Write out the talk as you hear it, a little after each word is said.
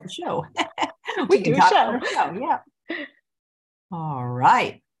show. We can talk on the show. Yeah. All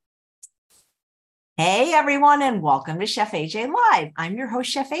right. Hey, everyone, and welcome to Chef AJ Live. I'm your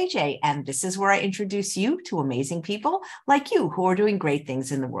host, Chef AJ, and this is where I introduce you to amazing people like you who are doing great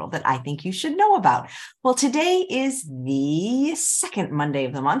things in the world that I think you should know about. Well, today is the second Monday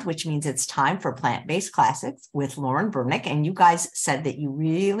of the month, which means it's time for Plant-Based Classics with Lauren Bernick. And you guys said that you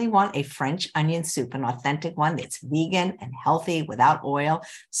really want a French onion soup, an authentic one that's vegan and healthy without oil.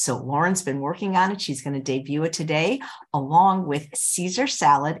 So Lauren's been working on it. She's going to debut it today, along with Caesar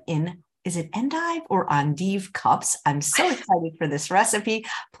salad in is it Endive or Endive cups? I'm so excited for this recipe.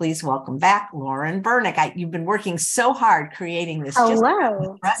 Please welcome back Lauren Bernick. You've been working so hard creating this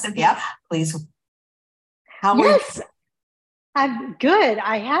recipe. Yeah, please. How are you? I'm good.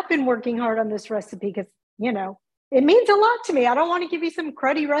 I have been working hard on this recipe because, it means a lot to me. I don't want to give you some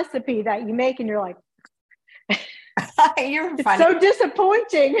cruddy recipe that you make and you're like, You're it's so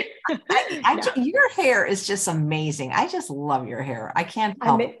disappointing. Your hair is just amazing. I just love your hair. I can't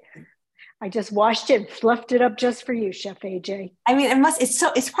help it. I just washed it and fluffed it up just for you, Chef AJ. I mean,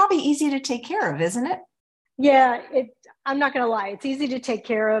 it's probably easy to take care of, isn't it? Yeah, I'm not going to lie. It's easy to take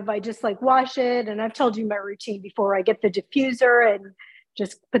care of. I just wash it. And I've told you my routine before. I get the diffuser and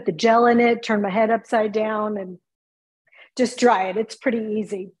just put the gel in it, turn my head upside down and just dry it. It's pretty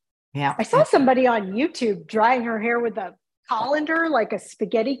easy. Yeah. I saw somebody on YouTube drying her hair with a colander, like a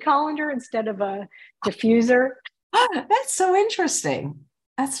spaghetti colander instead of a diffuser. That's so interesting.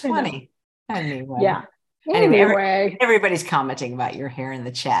 That's funny. Anyway. Yeah. Anyway. Everybody's commenting about your hair in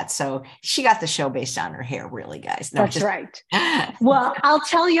the chat. So she got the show based on her hair, really, guys. No, that's right. Well, I'll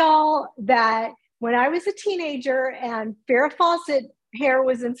tell y'all that when I was a teenager and Farrah Fawcett hair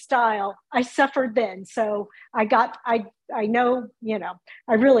was in style, I suffered then. So I tried to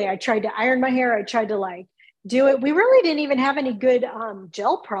iron my hair. I tried to do it. We really didn't even have any good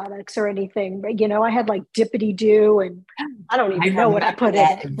gel products or anything. But, I had Dippity Doo and I don't even know what I put in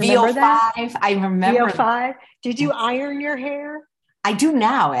it. VO5. I remember. VO5. Did you iron your hair? I do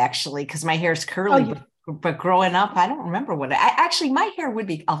now, actually, because my hair is curly. But growing up, I don't remember my hair would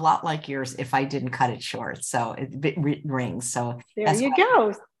be a lot like yours if I didn't cut it short. So it rings. So there you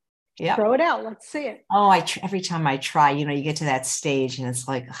go. Yeah. Throw it out. Let's see it. Oh, every time I try, you get to that stage and it's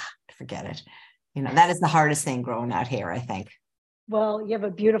like, forget it. That is the hardest thing growing out hair, I think. Well, you have a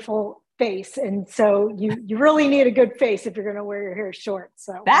beautiful face. And so you really need a good face if you're going to wear your hair short.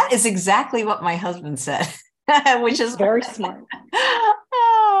 So that is exactly what my husband said, which is very smart.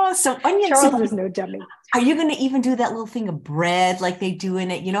 Oh, so onions. Charles is no dummy. Are you going to even do that little thing of bread like they do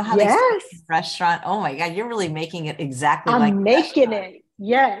in it? You know how they say in the restaurant? Oh my God, you're really making it exactly like I'm making it.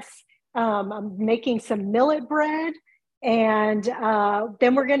 Yes. I'm making some millet bread. And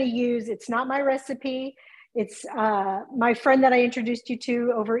then we're going to use, it's not my recipe. It's my friend that I introduced you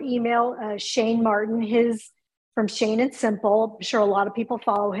to over email, Shane Martin, from Shane and Simple. I'm sure a lot of people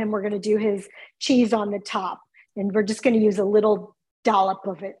follow him. We're going to do his cheese on the top. And we're just going to use a little dollop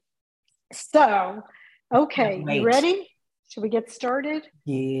of it. So, okay, you ready? Should we get started?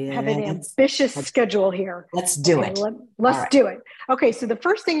 Yeah. I have an ambitious schedule here. Let's do it. Let's do it. Okay, so the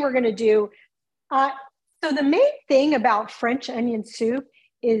first thing we're going to do, so the main thing about French onion soup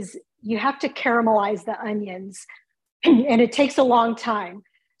is you have to caramelize the onions and it takes a long time.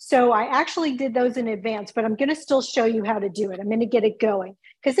 So I actually did those in advance, but I'm going to still show you how to do it. I'm going to get it going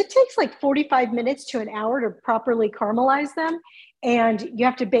because it takes 45 minutes to an hour to properly caramelize them and you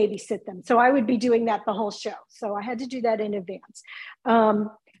have to babysit them. So I would be doing that the whole show. So I had to do that in advance.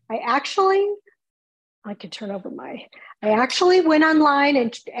 I actually went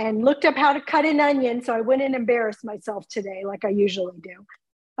online and looked up how to cut an onion. So I went and embarrassed myself today, like I usually do.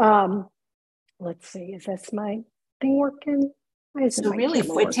 Let's see, is this my thing working? So really,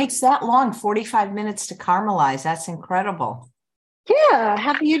 it takes that long, 45 minutes to caramelize. That's incredible. Yeah.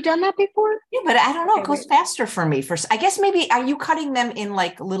 Have you done that before? Yeah, but I don't know. It goes faster for me. I guess maybe, are you cutting them in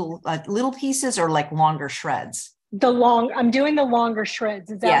little pieces or longer shreds? I'm doing the longer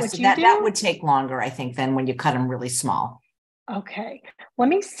shreds. Is that what you do? That would take longer, I think, than when you cut them really small. Okay. Let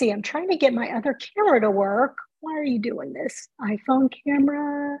me see. I'm trying to get my other camera to work. Why are you doing this? iPhone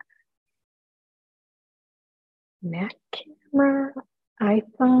camera, Mac camera,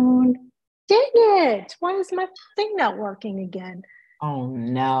 iPhone. Dang it. Why is my thing not working again? Oh,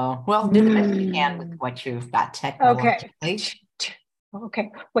 no. Well, do the best you can with what you've got technologically.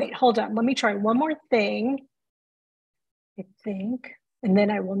 Okay. Wait, hold on. Let me try one more thing. I think, and then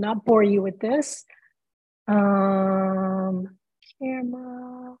I will not bore you with this. Camera.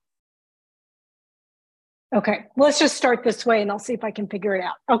 Okay, let's just start this way and I'll see if I can figure it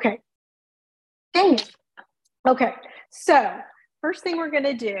out. Okay. Dang it. Okay, so first thing we're going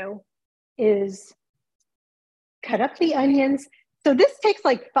to do is cut up the onions. So this takes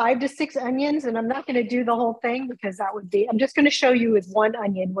like 5 to 6 onions, and I'm not going to do the whole thing because I'm just going to show you with one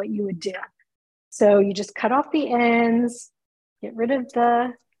onion what you would do. So you just cut off the ends, get rid of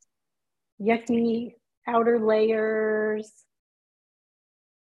the yucky outer layers.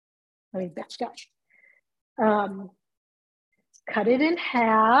 Let me back up. Cut it in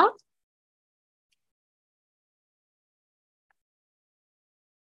half.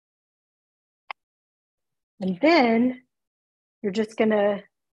 And then you're just gonna,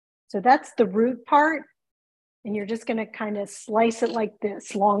 so that's the root part, and you're just gonna kind of slice it like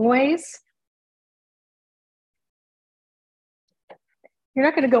this, long ways. You're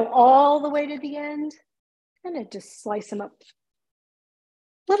not gonna go all the way to the end, kind of just slice them up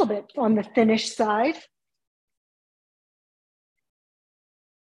a little bit on the finished side.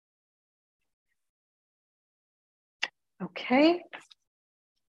 Okay.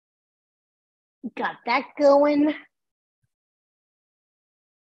 Got that going.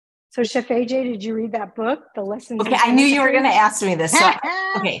 So Chef AJ, did you read that book, The Lessons? Okay, I knew you were going to ask me this.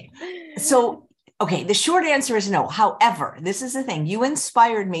 So, okay, the short answer is no. However, this is the thing. You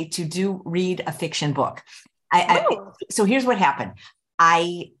inspired me to read a fiction book. So here's what happened.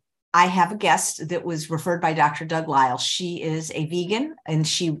 I have a guest that was referred by Dr. Doug Lisle. She is a vegan, and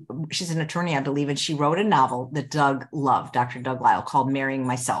she's an attorney, I believe, and she wrote a novel that Doug loved, Dr. Doug Lisle, called Marrying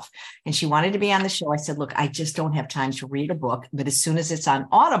Myself. And she wanted to be on the show. I said, look, I just don't have time to read a book, but as soon as it's on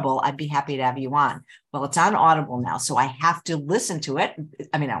Audible, I'd be happy to have you on. Well, it's on Audible now, so I have to listen to it.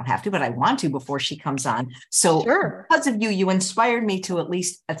 I mean, I don't have to, but I want to before she comes on. So because of you, you inspired me to at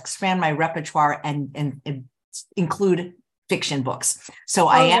least expand my repertoire and include fiction books. So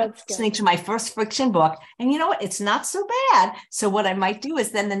I am listening to my first fiction book, and you know what? It's not so bad. So what I might do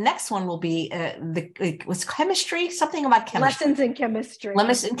is then the next one will be was chemistry, something about chemistry. Lessons in chemistry.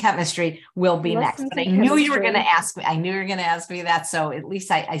 Lessons in chemistry will be next. But I knew you were going to ask me. I knew you were going to ask me that. So at least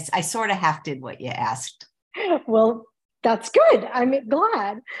I sort of half did what you asked. Well, that's good. I'm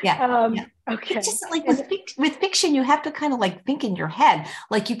glad. Yeah. Okay. It's just like with fiction, you have to kind of like think in your head,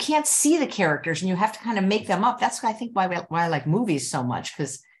 like you can't see the characters and you have to kind of make them up. That's why I think why I like movies so much,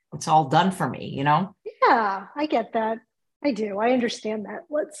 because it's all done for me, you know? Yeah, I get that. I do. I understand that.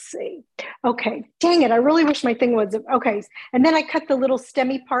 Let's see. Okay. Dang it. I really wish my thing was okay. And then I cut the little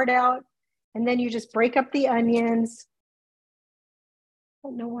stemmy part out, and then you just break up the onions. I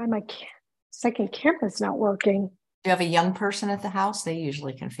don't know why my second camera's not working. Do you have a young person at the house? They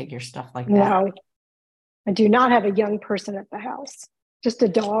usually can figure stuff like that. No, I do not have a young person at the house. Just a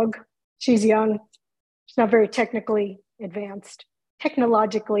dog. She's young. She's not very technologically advanced.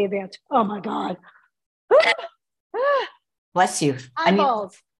 Oh my God. Bless you.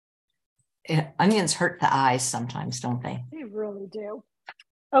 Eyeballs. Onions hurt the eyes sometimes, don't they? They really do.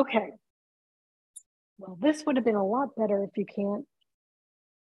 Okay. Well, this would have been a lot better if you can't.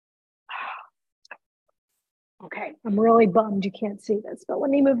 Okay, I'm really bummed you can't see this, but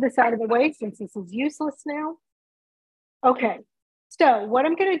let me move this out of the way since this is useless now. Okay, so what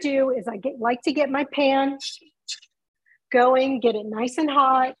I'm gonna do is like to get my pan going, get it nice and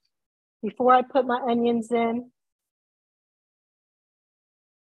hot before I put my onions in.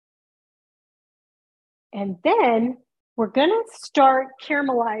 And then we're gonna start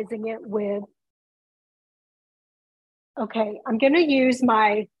caramelizing it with, okay, I'm gonna use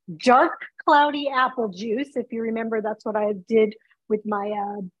my dark cloudy apple juice. If you remember, that's what I did with my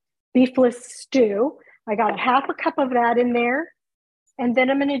beefless stew. I got half a cup of that in there. And then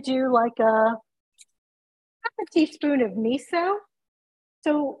I'm gonna do like half a teaspoon of miso.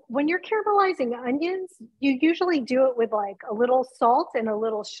 So when you're caramelizing onions, you usually do it with like a little salt and a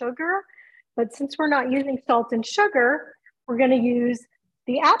little sugar. But since we're not using salt and sugar, we're gonna use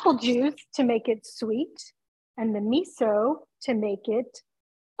the apple juice to make it sweet and the miso to make it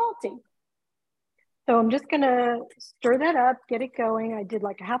salty. So I'm just gonna stir that up, get it going. I did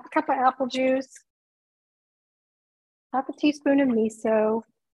like a half a cup of apple juice, half a teaspoon of miso.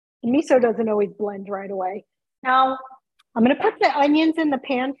 And miso doesn't always blend right away. Now, I'm gonna put the onions in the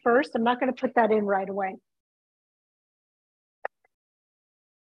pan first. I'm not gonna put that in right away.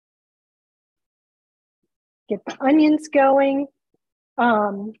 Get the onions going.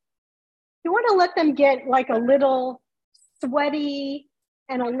 You wanna let them get like a little sweaty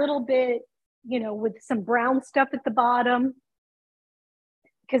and a little bit, you know, with some brown stuff at the bottom,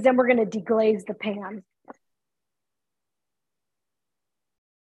 because then we're going to deglaze the pan.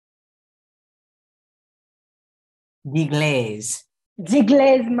 Deglaze.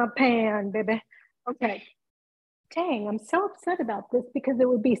 Deglaze my pan, baby. Okay. Dang, I'm so upset about this because it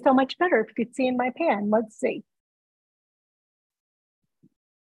would be so much better if you could see in my pan. Let's see.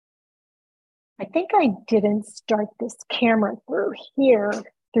 I think I didn't start this camera through here,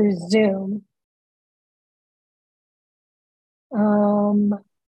 through Zoom.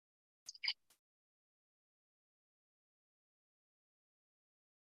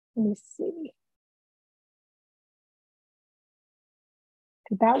 Let me see.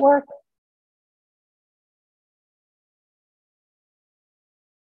 Did that work?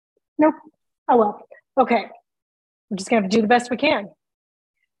 Nope. Oh, well. Okay. We're just going to have to do the best we can.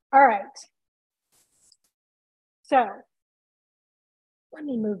 All right. So let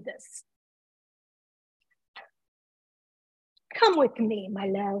me move this. Come with me, my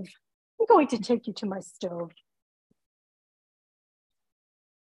love. I'm going to take you to my stove.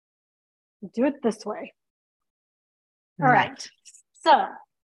 Do it this way. All right. So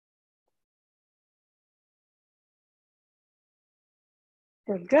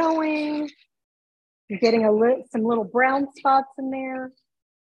they're going. You're getting some little brown spots in there.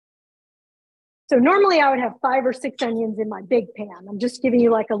 So normally I would have 5 or 6 onions in my big pan. I'm just giving you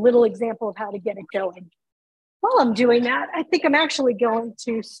like a little example of how to get it going. While I'm doing that, I think I'm actually going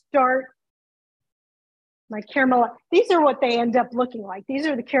to start my caramel. These are what they end up looking like. These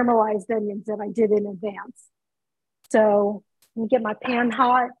are the caramelized onions that I did in advance. So let me get my pan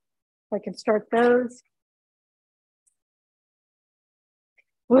hot so I can start those.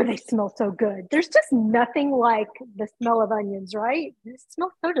 Oh, they smell so good. There's just nothing like the smell of onions, right? It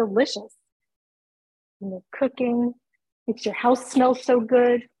smells so delicious. And they're cooking, makes your house smell so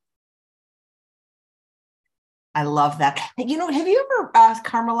good. I love that. You know, have you ever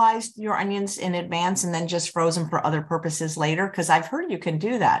caramelized your onions in advance and then just froze them for other purposes later? Because I've heard you can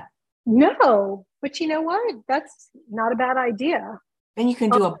do that. No, but you know what? That's not a bad idea. And you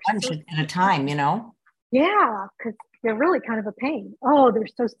can do a bunch at a time, you know? Yeah, because they're really kind of a pain. Oh, they're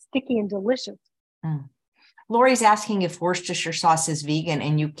so sticky and delicious. Mm. Lori's asking if Worcestershire sauce is vegan,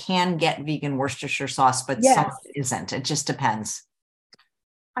 and you can get vegan Worcestershire sauce, but Yes. some isn't. It just depends.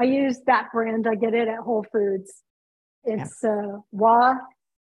 I use that brand. I get it at Whole Foods. It's Wan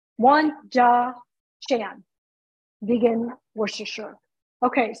Ja Shan, vegan Worcestershire.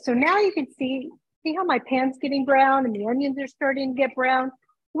 Okay, so now you can see how my pan's getting brown and the onions are starting to get brown.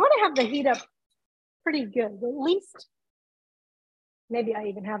 You want to have the heat up pretty good, at least. Maybe I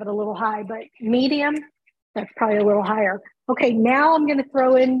even have it a little high, but medium, that's probably a little higher. Okay, now I'm going to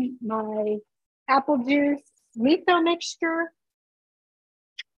throw in my apple juice miso mixture.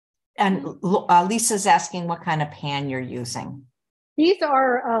 And Lisa's asking what kind of pan you're using. These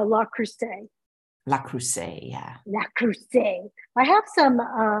are La Creuset. La Creuset, yeah. La Creuset. I have some,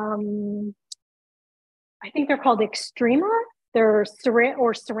 I think they're called Extrema. They're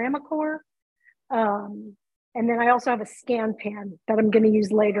Ceramicor. And then I also have a scan pan that I'm going to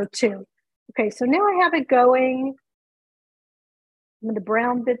use later too. Okay, so now I have it going. Some of the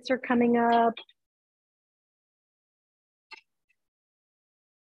brown bits are coming up.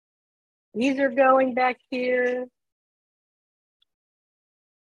 These are going back here.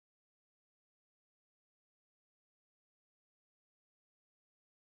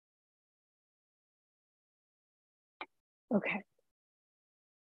 Okay.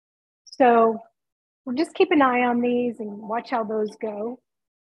 So we'll just keep an eye on these and watch how those go.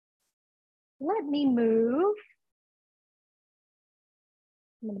 Let me move.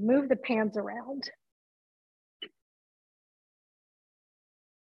 I'm going to move the pans around.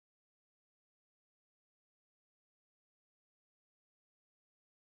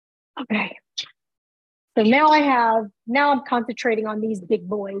 Okay. So now I'm concentrating on these big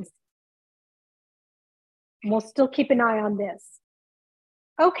boys. And we'll still keep an eye on this.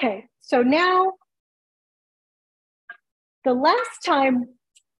 Okay, so now the last time,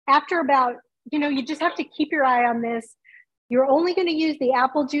 after about, you just have to keep your eye on this. You're only going to use the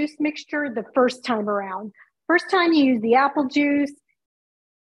apple juice mixture the first time around. First time you use the apple juice,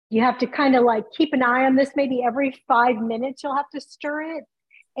 you have to kind of like keep an eye on this. Maybe every 5 minutes you'll have to stir it.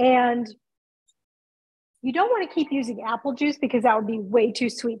 And you don't want to keep using apple juice because that would be way too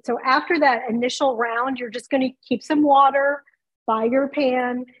sweet. So after that initial round, you're just going to keep some water by your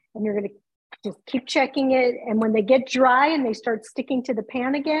pan, and you're going to just keep checking it. And when they get dry and they start sticking to the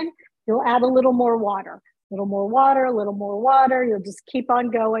pan again, you'll add a little more water, a little more water, a little more water. You'll just keep on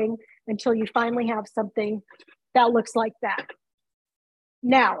going until you finally have something that looks like that.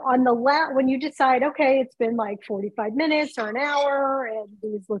 Now, on the when you decide, okay, it's been like 45 minutes or an hour and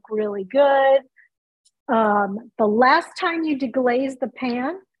these look really good, the last time you deglaze the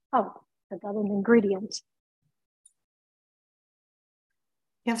pan, I forgot an ingredient.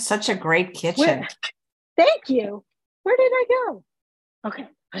 You have such a great kitchen. Thank you. Where did I go? Okay.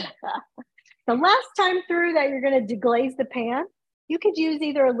 The last time through that you're going to deglaze the pan, You could use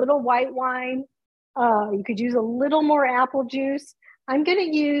either a little white wine, you could use a little more apple juice. I'm going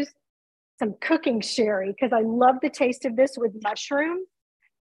to use some cooking sherry because I love the taste of this with mushroom.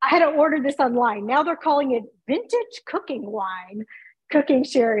 I had to order this online. Now they're calling it vintage cooking wine, cooking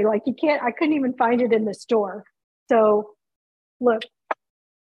sherry. Like I couldn't even find it in the store. So look,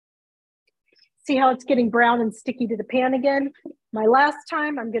 see how it's getting brown and sticky to the pan again? My last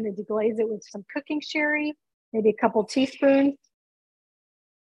time, I'm going to deglaze it with some cooking sherry, maybe a couple teaspoons.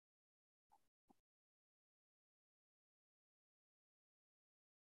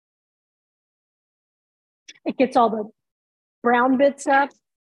 It gets all the brown bits up.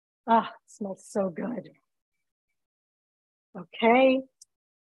 Ah, it smells so good. Okay.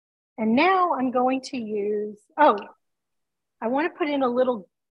 And now I'm going to use, I want to put in a little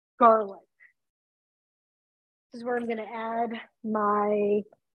garlic. This is where I'm going to add my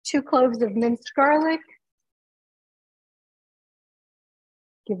 2 cloves of minced garlic.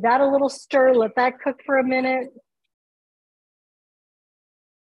 Give that a little stir. Let that cook for a minute.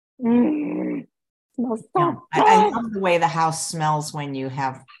 Smells so good. I love the way the house smells when you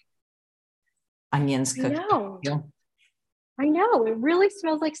have onions cooked. I know. It really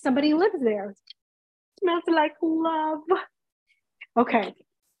smells like somebody lives there. It smells like love. Okay.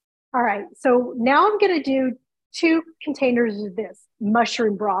 All right. So now I'm going to do 2 containers of this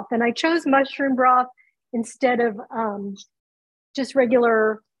mushroom broth. And I chose mushroom broth instead of just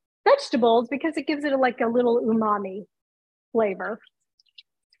regular vegetables because it gives it like a little umami flavor.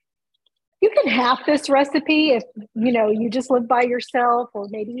 You can half this recipe if you just live by yourself, or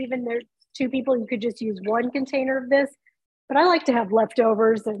maybe even there's 2 people, you could just use 1 container of this. But I like to have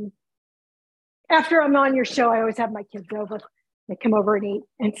leftovers, and after I'm on your show, I always have my kids over. They come over and eat.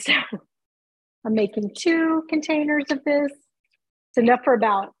 And so I'm making 2 containers of this. It's enough for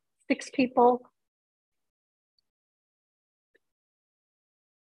about 6 people.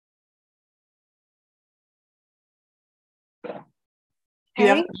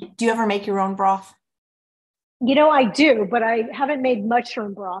 Do you ever make your own broth? I do, but I haven't made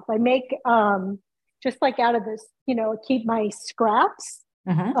mushroom broth. I make just like out of this, keep my scraps,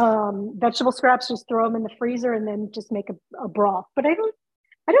 vegetable scraps, just throw them in the freezer and then just make a broth. But I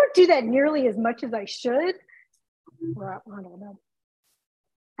don't do that nearly as much as I should. Or I don't know.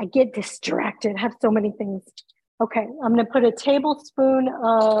 I get distracted. I have so many things. Okay, I'm going to put a tablespoon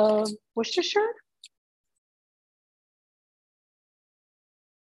of Worcestershire.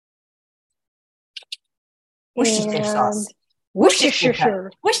 Worcestershire sauce.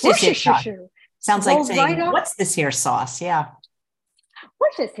 Worcestershire. Worcestershire. Sounds like saying, what's this here sauce? Yeah.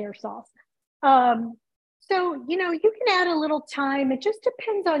 What's this here sauce? So, you can add a little thyme. It just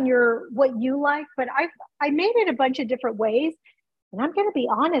depends on what you like, but I made it a bunch of different ways. And I'm going to be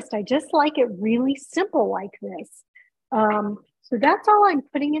honest, I just like it really simple like this. So that's all I'm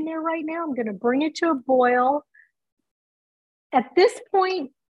putting in there right now. I'm going to bring it to a boil. At this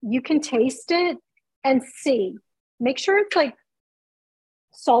point, you can taste it and see. Make sure it's like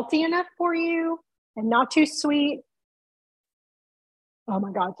salty enough for you and not too sweet. Oh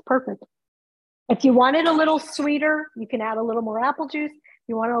my God, it's perfect. If you want it a little sweeter, you can add a little more apple juice. If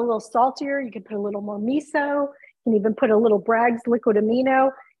you want it a little saltier, you can put a little more miso. You can even put a little Bragg's liquid amino.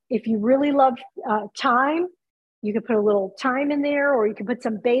 If you really love thyme, you can put a little thyme in there, or you can put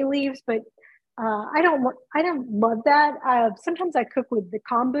some bay leaves, but I don't love that. Sometimes I cook with the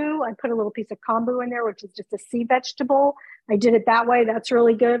kombu. I put a little piece of kombu in there, which is just a sea vegetable. I did it that way. That's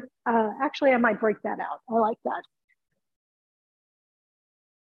really good. Actually, I might break that out. I like that.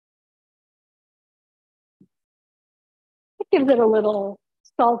 It gives it a little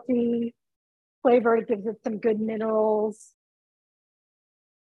salty flavor. It gives it some good minerals.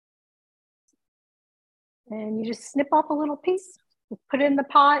 And you just snip off a little piece, put it in the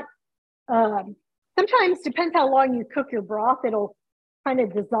pot. Sometimes, depends how long you cook your broth, it'll kind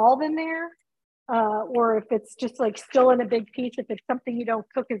of dissolve in there. Or if it's just like still in a big piece, if it's something you don't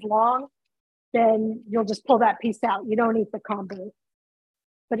cook as long, then you'll just pull that piece out. You don't eat the kombu.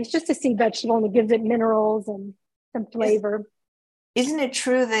 But it's just a sea vegetable and it gives it minerals and some flavor. Isn't it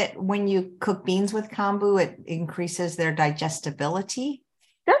true that when you cook beans with kombu, it increases their digestibility?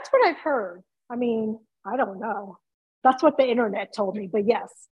 That's what I've heard. I mean, I don't know. That's what the internet told me, but yes.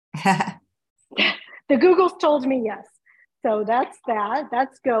 The Googles told me yes. So that's that.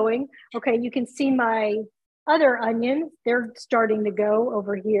 That's going. Okay, you can see my other onions. They're starting to go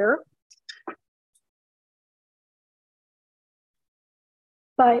over here.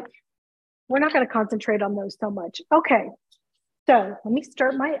 But we're not going to concentrate on those so much. Okay, so let me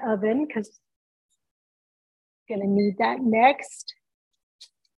start my oven because I'm going to need that next.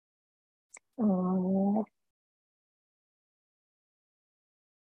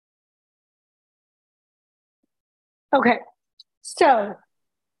 Okay, so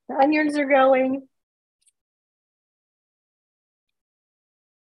the onions are going.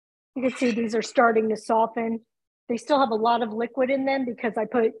 You can see these are starting to soften. They still have a lot of liquid in them because I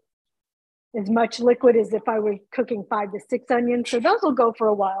put as much liquid as if I were cooking 5 to 6 onions. So those will go for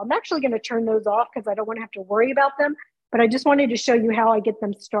a while. I'm actually going to turn those off because I don't want to have to worry about them, but I just wanted to show you how I get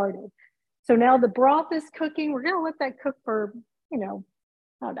them started. So now the broth is cooking. We're going to let that cook for, I don't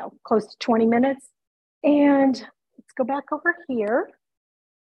know, close to 20 minutes. And let's go back over here.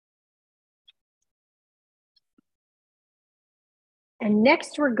 And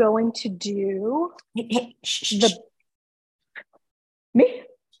next we're going to do me.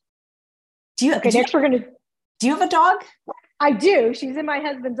 Next we're going to. Do you have a dog? I do. She's in my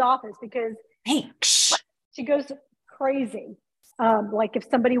husband's office because she goes crazy. Like if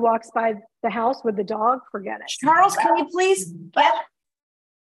somebody walks by the house with the dog, forget it. Charles, can you please get?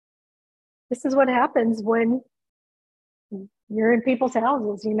 This is what happens when you're in people's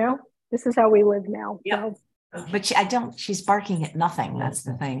houses, This is how we live now. Yep. So. But she's barking at nothing. That's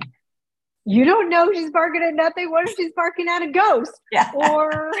the thing. You don't know she's barking at nothing. What if she's barking at a ghost? Yeah.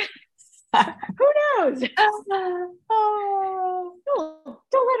 Or who knows? Oh,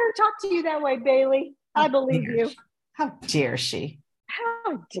 don't let her talk to you that way, Bailey. I believe you. How dare she?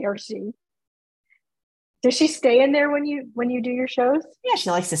 How dare she? Does she stay in there when you do your shows? Yeah, she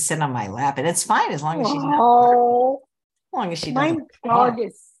likes to sit on my lap, and it's fine as long as she's not. As long as she doesn't. My dog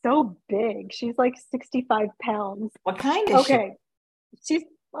is so big. She's like 65 pounds. What kind is she? Okay. She's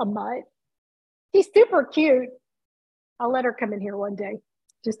a mutt. She's super cute. I'll let her come in here one day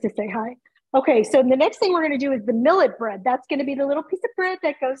just to say hi. Okay, so the next thing we're going to do is the millet bread. That's going to be the little piece of bread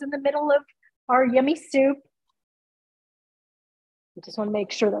that goes in the middle of our yummy soup. I just want to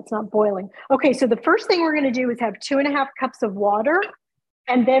make sure that's not boiling. Okay, so the first thing we're going to do is have 2.5 cups of water,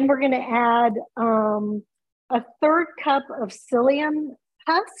 and then we're going to add a 1/3 cup of psyllium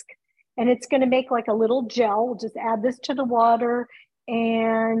husk, and it's going to make like a little gel. We'll just add this to the water,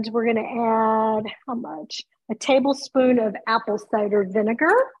 and we're going to add how much? A tablespoon of apple cider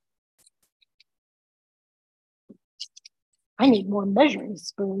vinegar. I need more measuring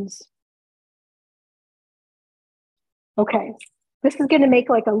spoons. Okay. This is going to make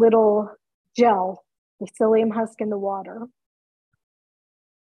like a little gel, the psyllium husk in the water.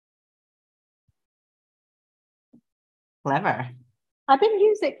 Clever. I've been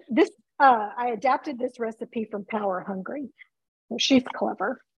using this. I adapted this recipe from Power Hungry. So she's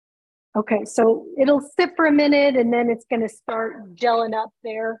clever. Okay, so it'll sit for a minute and then it's going to start gelling up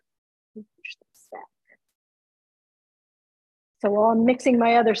there. So while I'm mixing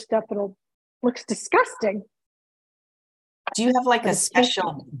my other stuff, looks disgusting. Do you have like a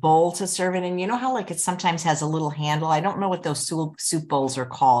special bowl to serve it in? You know how like it sometimes has a little handle? I don't know what those soup bowls are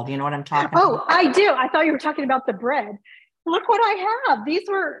called. You know what I'm talking about? Oh, I do. I thought you were talking about the bread. Look what I have. These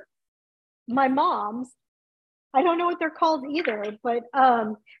were my mom's. I don't know what they're called either, but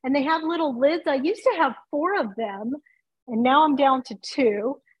and they have little lids. I used to have 4 of them, and now I'm down to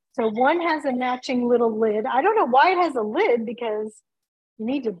 2. So one has a matching little lid. I don't know why it has a lid because you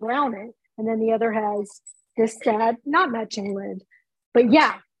need to brown it, and then the other has this sad, not matching lid. But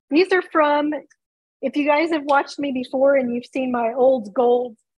yeah, these are from, if you guys have watched me before and you've seen my old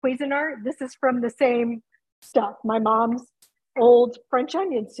gold Cuisinart, this is from the same stuff, my mom's old French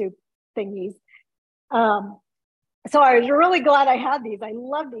onion soup thingies. So I was really glad I had these. I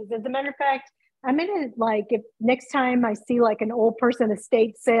love these. As a matter of fact, I'm gonna if next time I see like an old person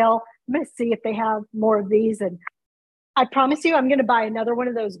estate sale, I'm gonna see if they have more of these. And I promise you, I'm gonna buy another one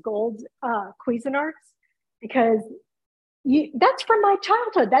of those gold Cuisinarts because that's from my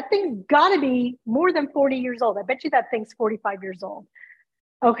childhood. That thing's gotta be more than 40 years old. I bet you that thing's 45 years old.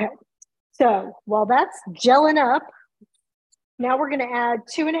 Okay, so while that's gelling up, now we're gonna add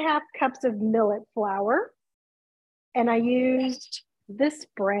 2.5 cups of millet flour. And I used this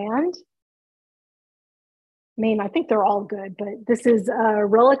brand. I mean, I think they're all good, but this is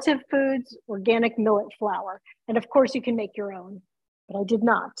Relative Foods organic millet flour. And of course you can make your own, but I did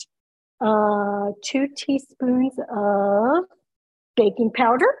not. 2 teaspoons of baking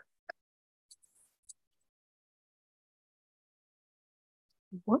powder.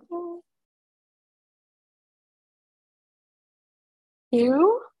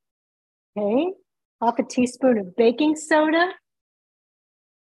 2. Okay. 1/2 teaspoon of baking soda.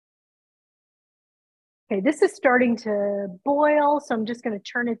 Okay, this is starting to boil, so I'm just going to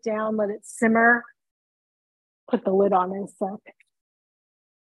turn it down, let it simmer. Put the lid on in a sec.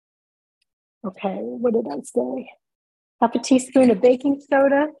 Okay, what did I say? 1/2 teaspoon of baking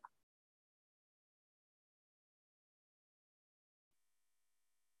soda.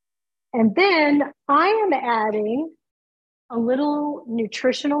 And then I am adding a little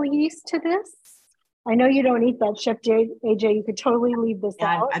nutritional yeast to this. I know you don't eat that, AJ. You could totally leave this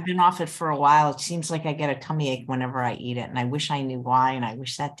Yeah, out. I've been off it for a while. It seems like I get a tummy ache whenever I eat it, and I wish I knew why, and I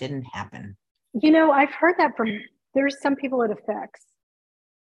wish that didn't happen. I've heard that there's some people it affects.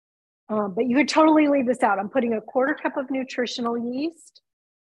 But you could totally leave this out. I'm putting a quarter cup of nutritional yeast,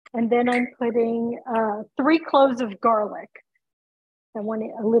 and then I'm putting 3 cloves of garlic. I want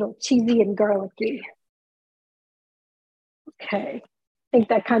it a little cheesy and garlicky. Okay. I think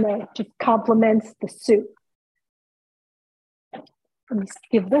that kind of just complements the soup. Let me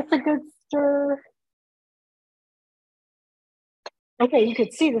give this a good stir. Okay, you can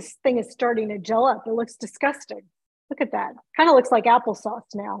see this thing is starting to gel up. It looks disgusting. Look at that. Kind of looks like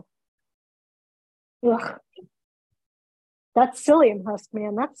applesauce now. Ugh. That's psyllium husk,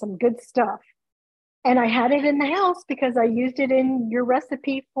 man. That's some good stuff. And I had it in the house because I used it in your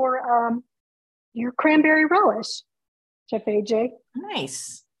recipe for your cranberry relish, Chef AJ.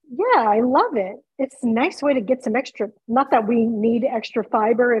 Nice. Yeah, I love it. It's a nice way to get some extra, not that we need extra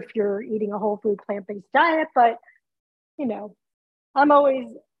fiber if you're eating a whole food plant-based diet, but I'm always,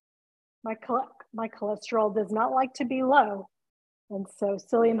 my cholesterol does not like to be low. And so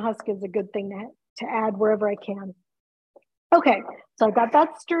psyllium husk is a good thing to add wherever I can. Okay, so I got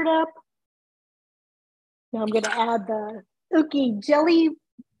that stirred up. Now I'm going to add the ooky jelly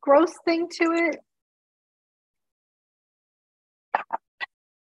gross thing to it.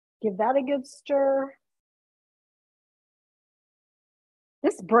 Give that a good stir.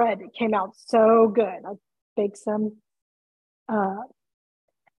 This bread came out so good. I baked some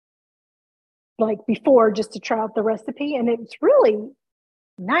like before just to try out the recipe, and it's really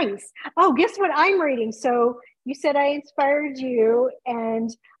nice. Oh, guess what I'm reading? So you said I inspired you, and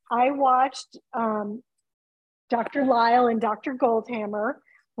I watched Dr. Lyle and Dr. Goldhammer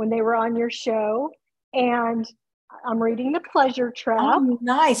when they were on your show, and I'm reading The Pleasure Trap. Oh,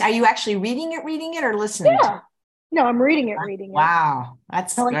 nice. Are you actually reading it or listening? Yeah. No, I'm reading it. Wow.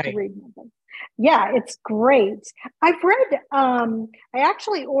 That's I like to read them. Yeah, it's great. I've read, I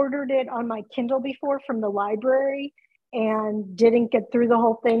actually ordered it on my Kindle before from the library and didn't get through the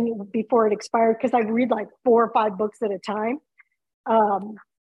whole thing before it expired because I read like 4 or 5 books at a time.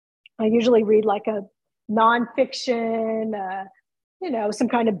 I usually read like a nonfiction, some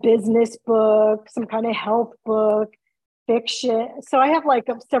kind of business book, some kind of health book, fiction. So I have like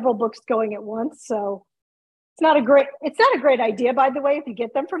several books going at once. So it's not a great idea, by the way, if you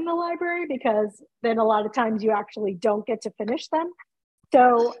get them from the library, because then a lot of times you actually don't get to finish them.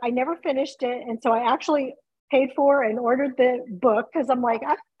 So I never finished it. And so I actually paid for and ordered the book because I'm like,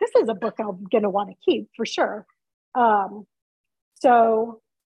 this is a book I'm going to want to keep for sure. So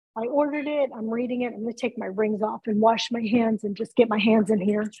I ordered it. I'm reading it. I'm going to take my rings off and wash my hands and just get my hands in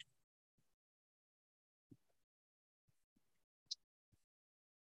here.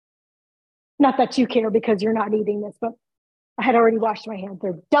 Not that you care because you're not eating this, but I had already washed my hands.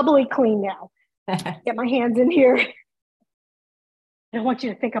 They're doubly clean now. Get my hands in here. I don't want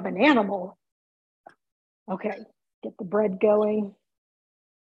you to think I'm an animal. Okay, get the bread going.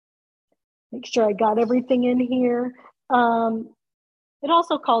 Make sure I got everything in here. It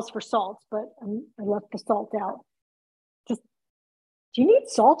also calls for salt, but I left the salt out. Do you need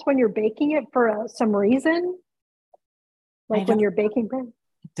salt when you're baking it for some reason? Like when you're baking bread?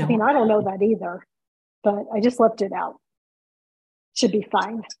 I don't know that either, but I just left it out. Should be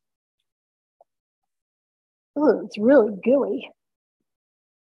fine. Ooh, it's really gooey.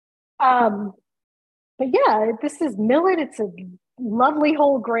 But yeah, this is millet. It's a lovely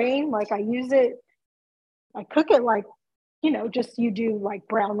whole grain. Like I use it, I cook it like, just you do like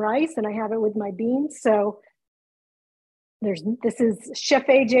brown rice, and I have it with my beans. So this is Chef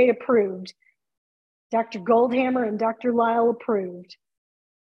AJ approved, Dr. Goldhammer and Dr. Lyle approved.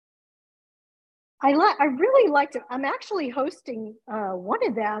 I really liked it. I'm actually hosting one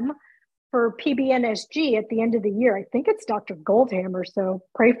of them for PBNSG at the end of the year. I think it's Dr. Goldhammer, so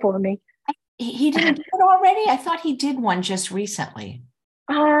pray for me. He didn't do it already? I thought he did one just recently.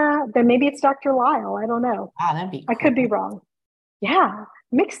 Then maybe it's Dr. Lyle. I don't know. Wow, that'd be cool. I could be wrong. Yeah,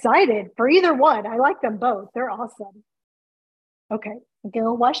 I'm excited for either one. I like them both. They're awesome. Okay, I'm going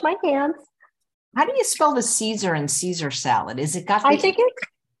to wash my hands. How do you spell the Caesar in Caesar salad? Is it got? I feel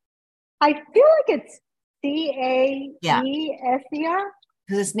like it's Caesar.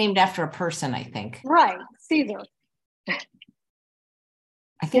 Because it's named after a person, I think. Right, Caesar.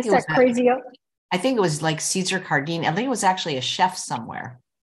 I think it was crazy. I think it was like Caesar Cardini. I think it was actually a chef somewhere.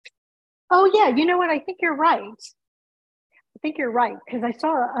 Oh yeah, you know what? I think you're right. Because I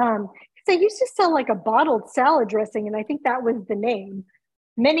saw they used to sell like a bottled salad dressing, and I think that was the name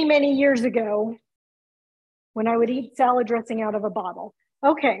many years ago. when I would eat salad dressing out of a bottle.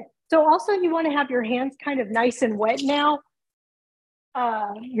 Okay, so also you want to have your hands kind of nice and wet now.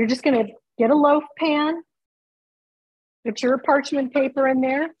 You're just going to get a loaf pan, put your parchment paper in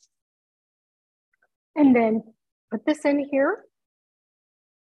there, and then put this in here.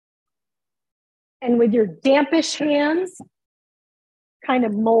 And with your dampish hands, kind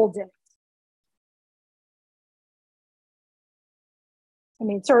of mold it. I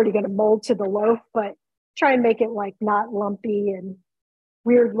mean, it's already going to mold to the loaf, but try and make it like not lumpy and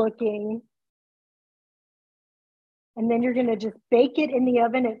weird looking. And then you're going to just bake it in the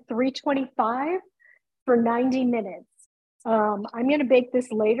oven at 325 for 90 minutes. I'm going to bake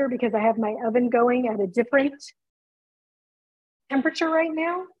this later because I have my oven going at a different temperature right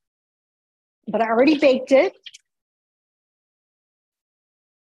now. But I already baked it.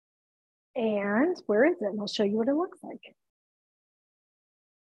 And where is it? And I'll show you what it looks like.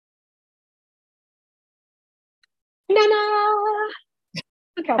 Na-na!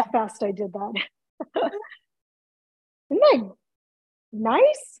 Look how fast I did that. Isn't that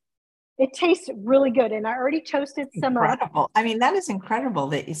nice? It tastes really good. And I already toasted some incredible. up. I mean, that is incredible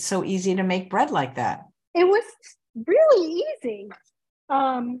that it's so easy to make bread like that. It was really easy.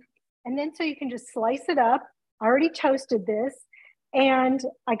 And then so you can just slice it up. I already toasted this. And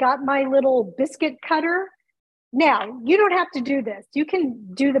I got my little biscuit cutter. Now, you don't have to do this. You can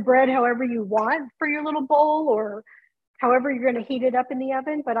do the bread however you want for your little bowl or however you're going to heat it up in the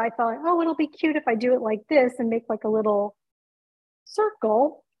oven. But I thought, oh, it'll be cute if I do it like this and make like a little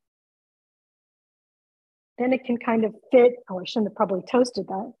circle. Then it can kind of fit. Oh, I shouldn't have probably toasted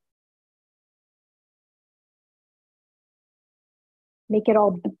that. Make it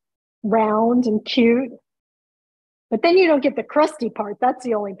all round and cute. But then you don't get the crusty part. That's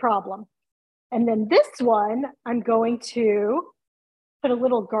the only problem. And then this one, I'm going to put a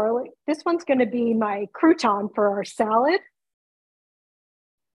little garlic. This one's going to be my crouton for our salad.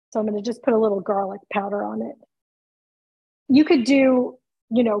 So I'm going to just put a little garlic powder on it. You could do,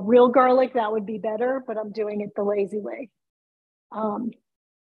 you know, real garlic. That would be better, but I'm doing it the lazy way. And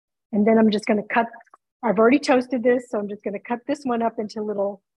then I'm just going to cut. I've already toasted this, so I'm just going to cut this one up into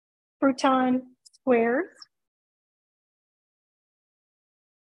little crouton squares.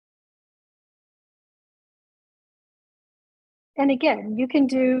 And again, you can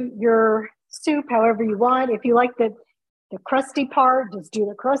do your soup however you want. If you like the crusty part, just do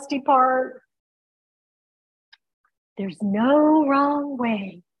the crusty part. There's no wrong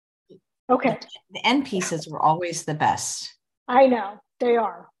way. Okay. The end pieces were always the best. I know, they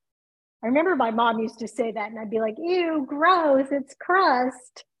are. I remember my mom used to say that, and I'd be like, ew, gross, it's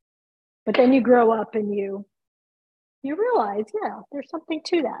crust. But then you grow up and you realize, yeah, there's something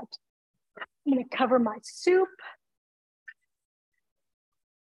to that. I'm going to cover my soup.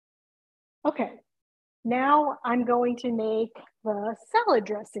 Okay, now I'm going to make the salad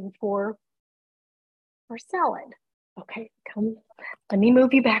dressing for salad. Okay, come, let me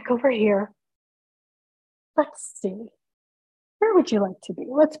move you back over here. Let's see. Where would you like to be?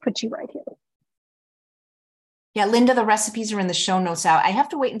 Let's put you right here. Yeah, Linda, the recipes are in the show notes out. I have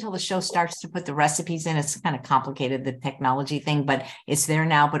to wait until the show starts to put the recipes in. It's kind of complicated, the technology thing, but it's there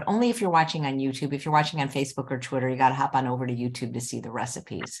now. But only if you're watching on YouTube. If you're watching on Facebook or Twitter, you got to hop on over to YouTube to see the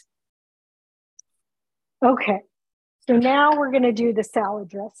recipes. Okay, so now we're going to do the salad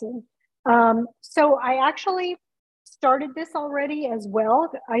dressing. So I actually started this already as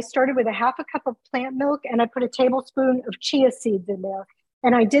well. I started with a half a cup of plant milk and I put a tablespoon of chia seeds in there.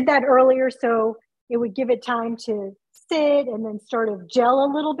 And I did that earlier so it would give it time to sit and then sort of gel a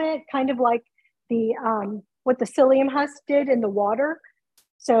little bit, kind of like the what the psyllium husk did in the water.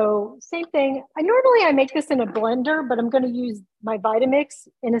 So same thing. I make this in a blender, but I'm going to use my Vitamix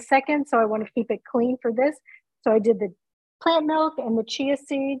in a second. So I want to keep it clean for this. So I did the plant milk and the chia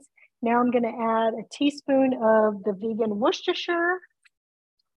seeds. Now I'm going to add a teaspoon of the vegan Worcestershire.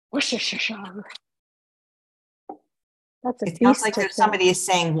 That's a it sounds like there's somebody is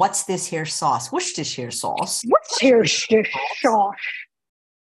saying, what's this here sauce? Worcestershire sauce. Worcestershire sauce.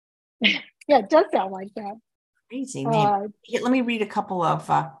 Yeah, it does sound like that. Crazy name. Let me read a couple of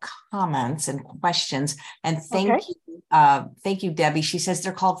comments and questions. And thank you, Debbie. She says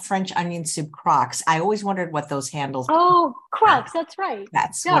they're called French onion soup crocs. I always wondered what those handles. Oh, crocs. That's right.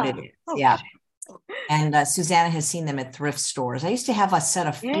 That's what it is. Oh, yeah. And Susanna has seen them at thrift stores. I used to have a set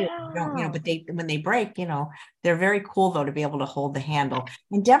of four, but when they break, they're very cool though to be able to hold the handle.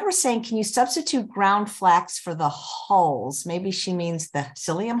 And Deborah's saying, can you substitute ground flax for the hulls? Maybe she means the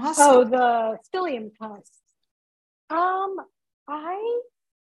psyllium husk. Oh, the psyllium husk. I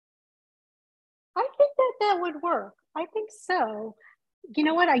think that would work. I think so. You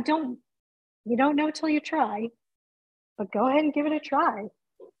know what? I don't You don't know till you try, but go ahead and give it a try.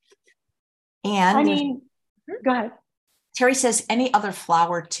 And I mean, go ahead. Terry says, any other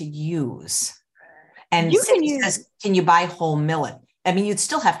flour to use? And You can Cindy use, says, can you buy whole millet? I mean, you'd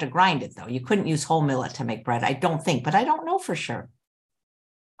still have to grind it though. You couldn't use whole millet to make bread, I don't think, but I don't know for sure.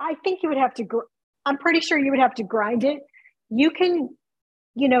 I think you would have to, I'm pretty sure you would have to grind it. You can,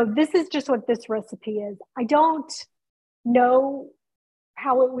 you know, this is just what this recipe is. I don't know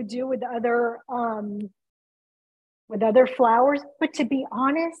how it would do with other flours, but to be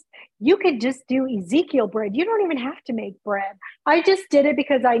honest, you could just do Ezekiel bread. You don't even have to make bread. I just did it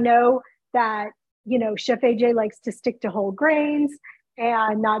because I know that, you know, Chef AJ likes to stick to whole grains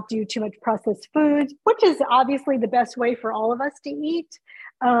and not do too much processed foods, which is obviously the best way for all of us to eat.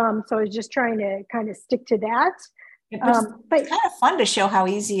 So I was just trying to kind of stick to that. But it's kind of fun to show how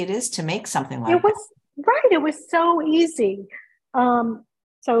easy it is to make something like that. Right. It was so easy.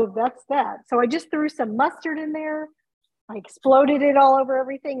 So that's that. So I just threw some mustard in there. I exploded it all over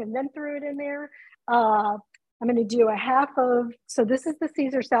everything and then threw it in there. I'm going to do so this is the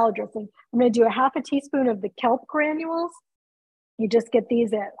Caesar salad dressing. I'm going to do a half a teaspoon of the kelp granules. You just get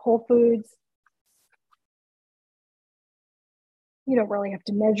these at Whole Foods. You don't really have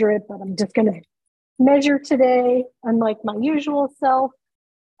to measure it, but I'm just going to measure today, unlike my usual self.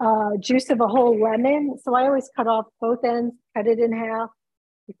 Juice of a whole lemon. So I always cut off both ends, cut it in half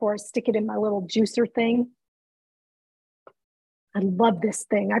before I stick it in my little juicer thing. I love this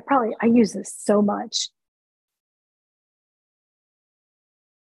thing. I use this so much.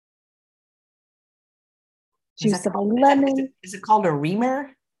 Juice of a lemon. Is it called a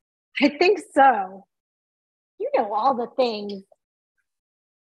reamer? I think so. You know all the things.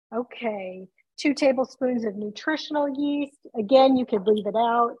 Okay. 2 tablespoons of nutritional yeast. Again, you could leave it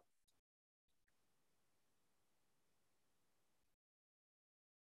out.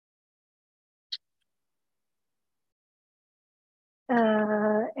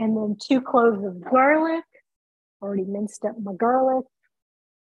 And then 2 cloves of garlic. Already minced up my garlic.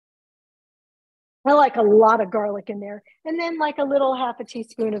 I like a lot of garlic in there. And then like a little half a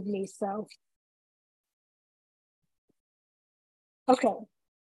teaspoon of miso. Okay,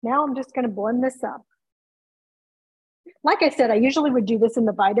 now I'm just going to blend this up. Like I said, I usually would do this in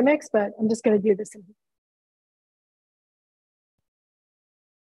the Vitamix, but I'm just going to do this in here.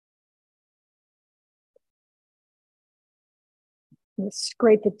 I'm going to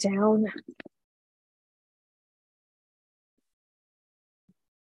scrape it down.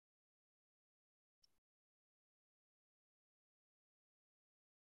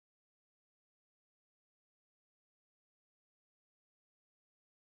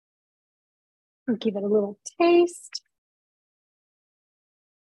 I'll give it a little taste.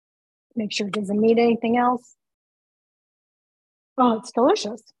 Make sure it doesn't need anything else. Oh, it's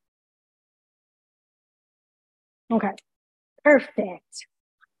delicious. Okay, perfect.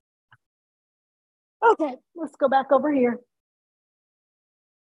 Okay, let's go back over here.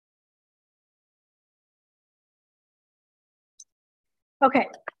 Okay,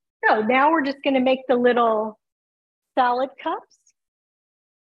 so now we're just going to make the little salad cups.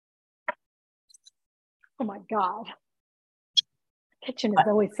 Oh my God. The kitchen is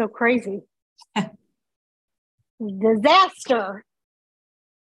always so crazy. Disaster.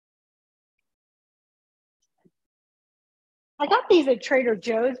 I got these at Trader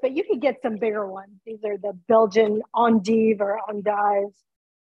Joe's, but you could get some bigger ones. These are the Belgian Endive or Endives,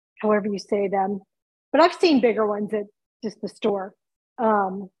 however you say them. But I've seen bigger ones at just the store.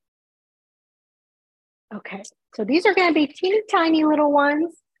 Okay, so these are going to be teeny tiny little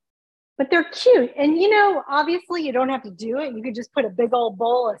ones, but they're cute. And you know, obviously you don't have to do it. You could just put a big old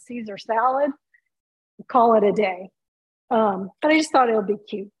bowl of Caesar salad and call it a day. But I just thought it would be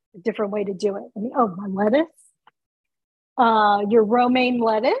cute, a different way to do it. Oh, my lettuce. Your romaine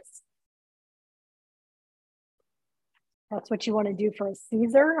lettuce. That's what you want to do for a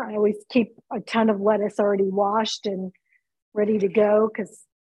Caesar. I always keep a ton of lettuce already washed and ready to go because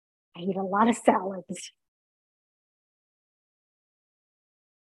I eat a lot of salads.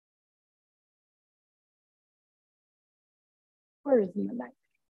 Where is my knife?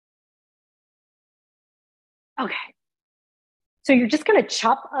 Okay. So you're just going to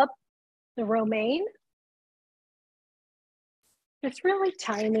chop up the romaine. It's really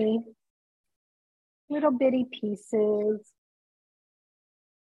tiny, little bitty pieces.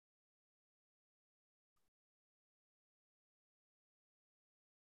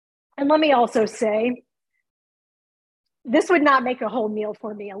 And let me also say, this would not make a whole meal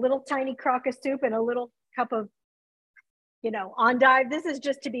for me. A little tiny crock of soup and a little cup of, you know, endive. This is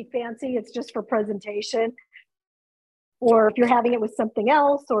just to be fancy. It's just for presentation. Or if you're having it with something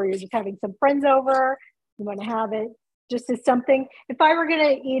else, or you're just having some friends over, you want to have it just as something. If I were going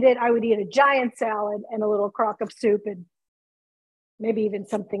to eat it, I would eat a giant salad and a little crock of soup and maybe even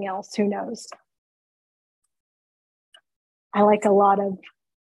something else. Who knows? I like a lot of,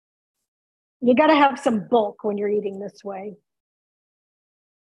 you got to have some bulk when you're eating this way.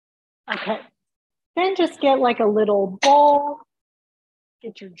 Okay. Then just get like a little bowl,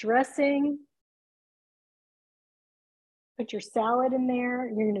 get your dressing, put your salad in there.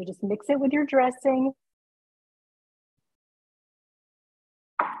 You're going to just mix it with your dressing.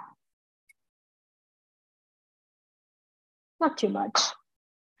 Not too much.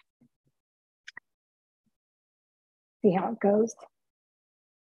 See how it goes.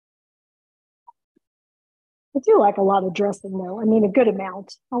 I do like a lot of dressing though. I mean, a good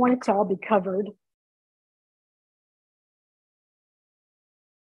amount. I want it to all be covered.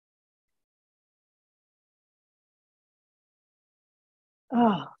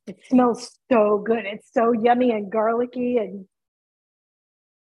 Oh, it smells so good. It's so yummy and garlicky, and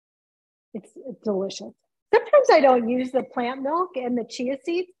it's delicious. Sometimes I don't use the plant milk and the chia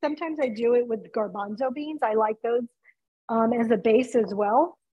seeds. Sometimes I do it with garbanzo beans. I like those as a base as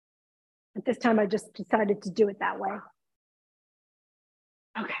well. At this time, I just decided to do it that way.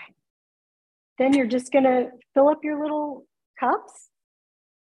 Okay. Then you're just going to fill up your little cups.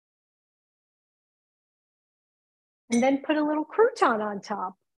 And then put a little crouton on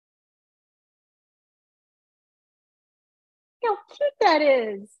top. Look how cute that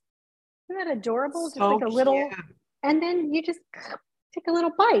is. Isn't that adorable? Just like a little, and then you just take a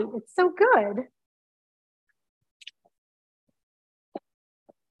little bite. It's so good.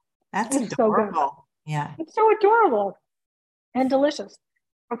 That's adorable. So yeah. It's so adorable and delicious.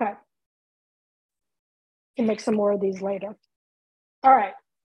 Okay. Can make some more of these later. All right.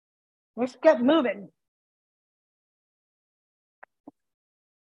 Let's get moving.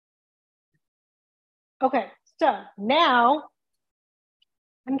 Okay, so now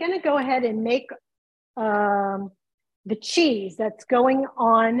I'm going to go ahead and make the cheese that's going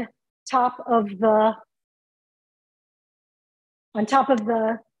on top of the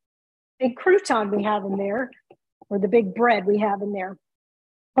big crouton we have in there, or the big bread we have in there.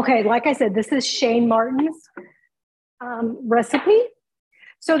 Okay, like I said, this is Shane Martin's recipe.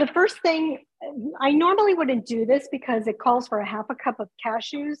 So the first thing, I normally wouldn't do this because it calls for a half a cup of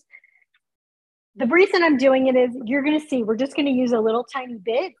cashews. The reason I'm doing it is you're going to see, we're just going to use a little tiny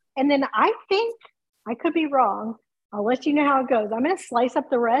bit. And then I think, I could be wrong. I'll let you know how it goes. I'm going to slice up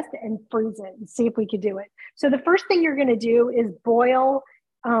the rest and freeze it and see if we could do it. So the first thing you're going to do is boil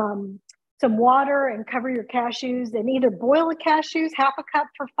some water and cover your cashews, and either boil the cashews half a cup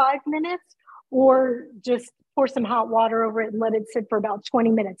for 5 minutes, or just pour some hot water over it and let it sit for about 20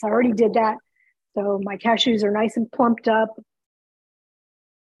 minutes. I already did that. So my cashews are nice and plumped up.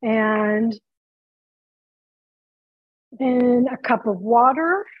 And then a cup of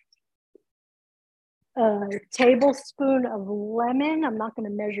water, a tablespoon of lemon. I'm not going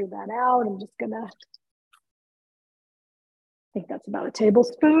to measure that out. I'm just going to, I think that's about a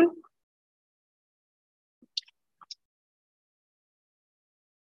tablespoon.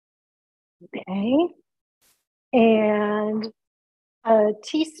 Okay. And a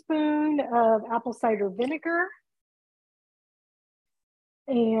teaspoon of apple cider vinegar.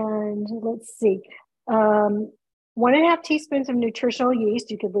 And let's see, 1.5 teaspoons of nutritional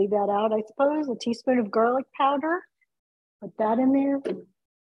yeast. You could leave that out, I suppose. A teaspoon of garlic powder. Put that in there.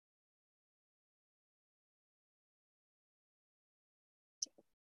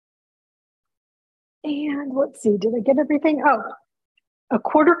 And let's see, did I get everything? Oh, a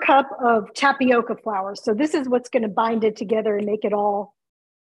 1/4 cup of tapioca flour. So this is what's going to bind it together and make it all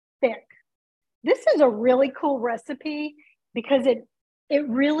thick. This is a really cool recipe because it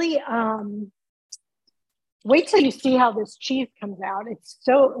really, wait till you see how this cheese comes out. It's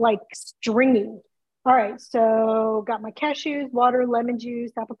so like stringy. All right, so got my cashews, water, lemon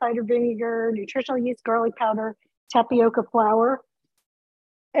juice, apple cider vinegar, nutritional yeast, garlic powder, tapioca flour.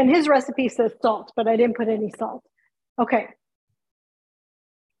 And his recipe says salt, but I didn't put any salt. Okay.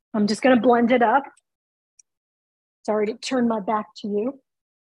 I'm just going to blend it up. Sorry to turn my back to you.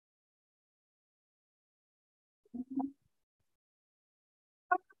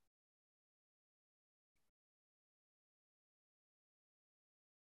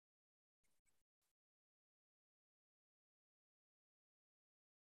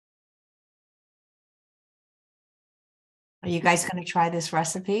 Are you guys going to try this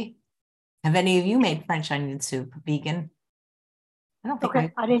recipe? Have any of you made French onion soup vegan? I don't think.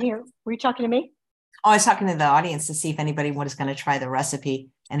 Okay, I didn't hear. Were you talking to me? Oh, I was talking to the audience to see if anybody was going to try the recipe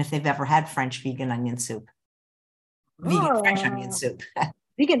and if they've ever had French vegan onion soup. vegan French onion Oh, soup.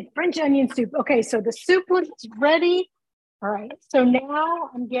 vegan French onion soup. Okay, so the soup looks ready. All right, so now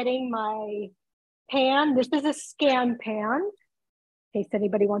I'm getting my pan. This is a scan pan, in case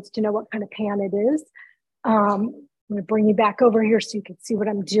anybody wants to know what kind of pan it is. I'm going to bring you back over here so you can see what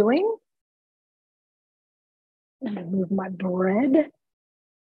I'm doing. I'm going to move my bread.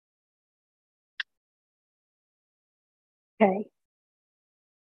 Okay.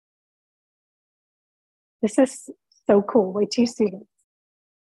 This is so cool. Wait till you see this.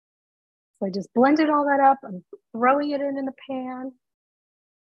 So I just blended all that up. I'm throwing it in the pan.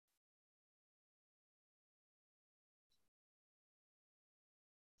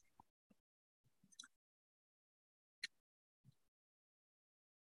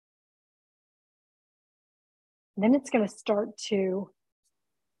 And then it's going to start to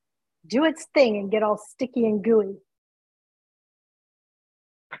do its thing and get all sticky and gooey.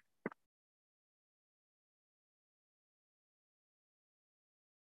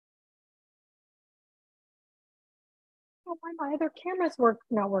 Oh, why my other camera's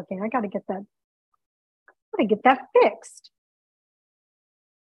not working? I got to get that fixed.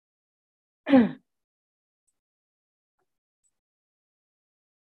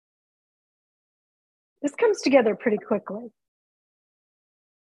 This comes together pretty quickly.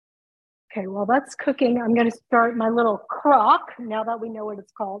 Okay, while that's cooking, I'm going to start my little crock. Now that we know what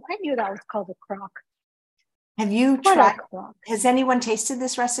it's called, I knew that was called a crock. Have you tried? Has anyone tasted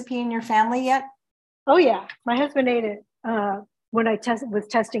this recipe in your family yet? Oh yeah, my husband ate it when I was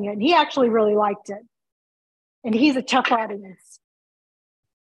testing it, and he actually really liked it. And he's a tough audience,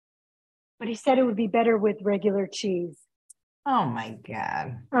 but he said it would be better with regular cheese. Oh my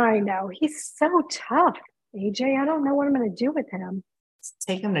God! I know, he's so tough, AJ. I don't know what I'm going to do with him.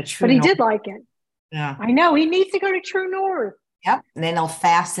 Take him to True But he North. did like it. Yeah, I know, he needs to go to True North. Yep. And then he'll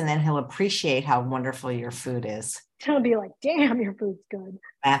fast, and then he'll appreciate how wonderful your food is. He'll be like, damn, your food's good.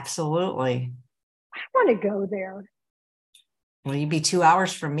 Absolutely. I want to go there. Well, you'd be 2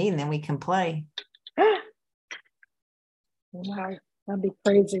 hours from me, and then we can play. Wow, that'd be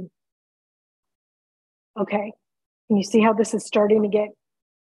crazy. Okay. Can you see how this is starting to get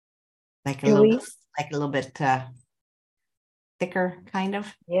like a little bit thicker, kind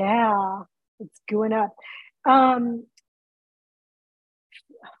of? Yeah, it's gooing up. I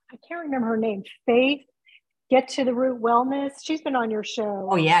can't remember her name. Faith, Get to the Root Wellness. She's been on your show.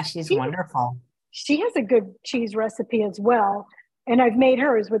 Oh yeah, she's wonderful. She has a good cheese recipe as well. And I've made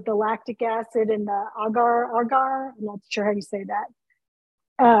hers with the lactic acid and the agar. I'm not sure how you say that.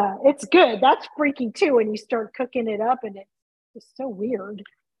 It's good. That's freaky too when you start cooking it up, and it's just so weird.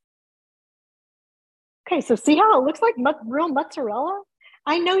 Okay, so see how it looks like real mozzarella?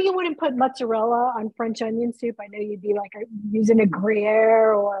 I know you wouldn't put mozzarella on French onion soup. I know you'd be like using a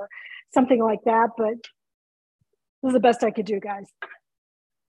Gruyere or something like that, but this is the best I could do, guys.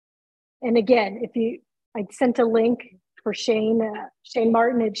 And again, I sent a link for Shane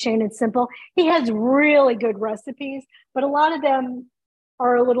Martin at Shane and Simple. He has really good recipes, but a lot of them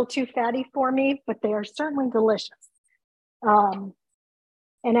are a little too fatty for me, but they are certainly delicious. And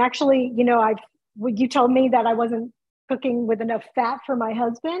actually, you told me that I wasn't cooking with enough fat for my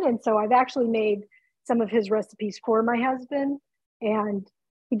husband. And so I've actually made some of his recipes for my husband, and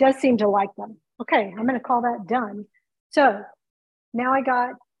he does seem to like them. Okay, I'm going to call that done. So now I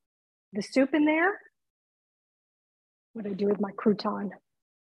got the soup in there. What do I do with my crouton?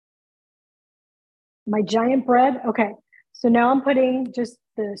 My giant bread. Okay, so now I'm putting just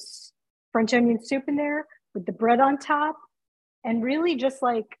this French onion soup in there with the bread on top, and really just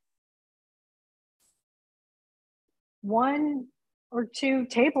like 1 or 2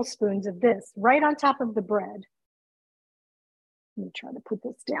 tablespoons of this right on top of the bread. Let me try to put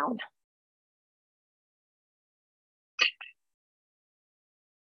this down.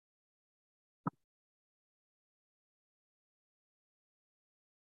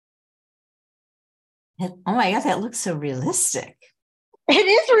 Oh my God, that looks so realistic. It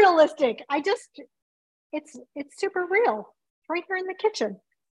is realistic. It's super real. It's right here in the kitchen.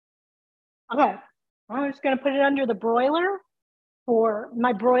 Okay, I'm just going to put it under the broiler.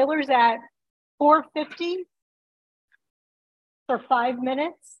 My broiler's at 450 for 5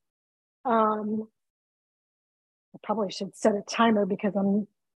 minutes. I probably should set a timer because I'm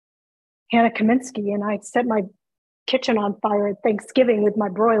Hannah Kaminsky and I set my kitchen on fire at Thanksgiving with my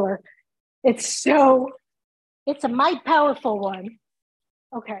broiler. It's a mighty powerful one.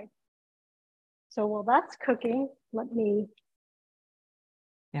 Okay. So while that's cooking,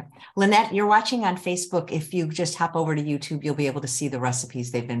 Yeah. Lynette, you're watching on Facebook. If you just hop over to YouTube, you'll be able to see the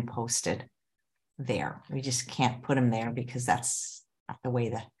recipes. They've been posted there. We just can't put them there because that's not the way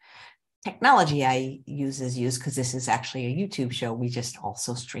technology I use is used, because this is actually a YouTube show. We just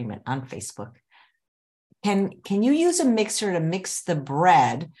also stream it on Facebook. Can you use a mixer to mix the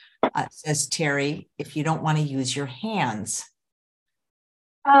bread, says Terry, if you don't want to use your hands?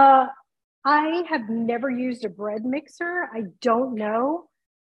 I have never used a bread mixer. I don't know.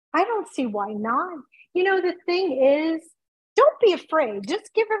 I don't see why not. You know, the thing is, don't be afraid.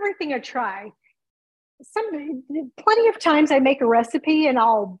 Just give everything a try. Plenty of times I make a recipe and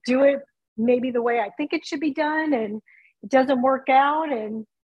I'll do it maybe the way I think it should be done, and it doesn't work out, and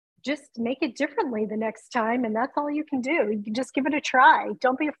just make it differently the next time. And that's all you can do. You can just give it a try.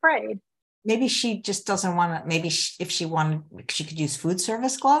 Don't be afraid. Maybe she just doesn't want to. Maybe if she wanted, she could use food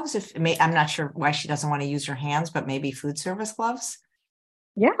service gloves. I'm not sure why she doesn't want to use her hands, but maybe food service gloves.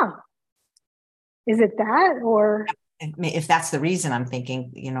 Yeah. Is it that, or if that's the reason? I'm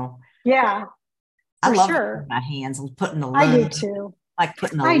thinking, yeah, I love sure. my hands and putting the I do lid, too. like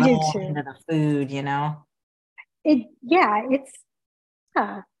putting the I do lid too. into the food. It's As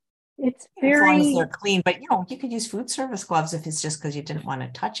long as very, they're clean. But you could use food service gloves if it's just because you didn't want to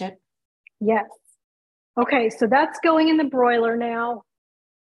touch it. yes. Okay, so that's going in the broiler now.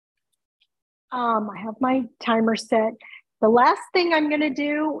 I have my timer set. The last thing I'm going to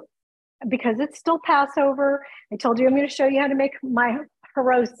do, because it's still Passover, I told you I'm going to show you how to make my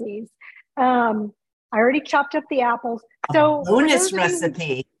Charoset. I already chopped up the apples. So A bonus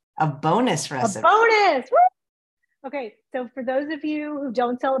recipe. A bonus recipe. A bonus. Woo! Okay, so for those of you who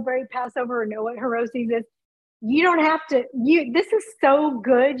don't celebrate Passover or know what Charoset is, you don't have to. This is so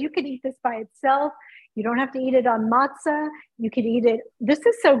good. You could eat this by itself. You don't have to eat it on matzah. You could eat it. This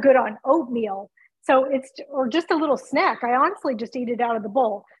is so good on oatmeal. So or just a little snack. I honestly just eat it out of the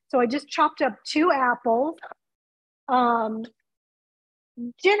bowl. So I just chopped up 2 apples.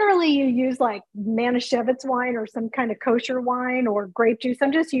 Generally, you use like Manischewitz wine or some kind of kosher wine or grape juice.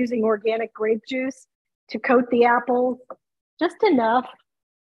 I'm just using organic grape juice to coat the apples, just enough.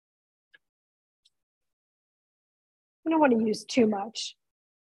 I don't want to use too much.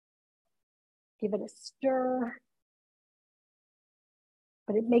 Give it a stir.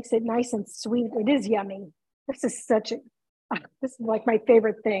 But it makes it nice and sweet. It is yummy. This is like my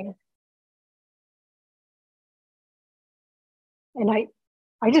favorite thing. And I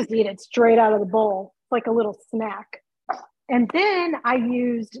just eat it straight out of the bowl, like a little snack. And then I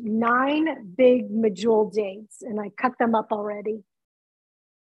used 9 big medjool dates, and I cut them up already.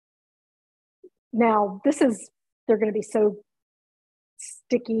 Now, they're going to be so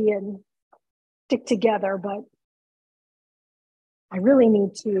sticky and stick together, but I really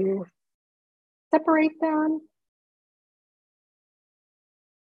need to separate them.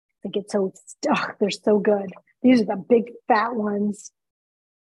 I think they're so good. These are the big fat ones.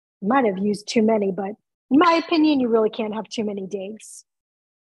 I might have used too many, but in my opinion, you really can't have too many dates.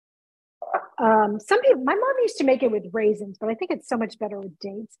 Some people, my mom used to make it with raisins, but I think it's so much better with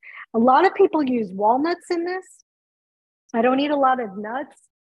dates. A lot of people use walnuts in this. I don't eat a lot of nuts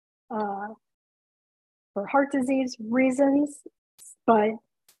for heart disease reasons,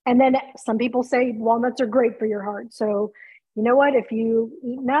 and then some people say walnuts are great for your heart. So you know what? If you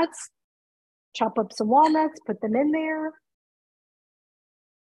eat nuts, chop up some walnuts, put them in there.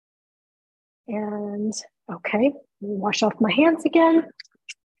 And okay, wash off my hands again.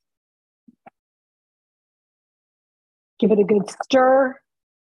 Give it a good stir.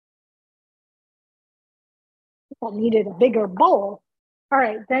 I needed a bigger bowl. All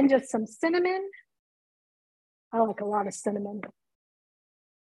right, then just some cinnamon. I like a lot of cinnamon.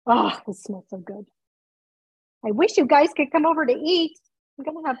 Oh, this smells so good. I wish you guys could come over to eat. I'm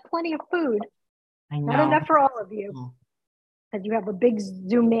gonna have plenty of food. I know. Not enough for all of you. Because you have a big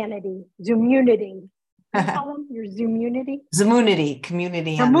Zoomunity. You call them your Zoomunity? Zoomunity,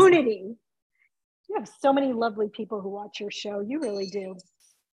 community. Community. You have so many lovely people who watch your show. You really do.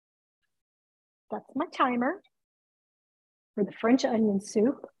 That's my timer for the French onion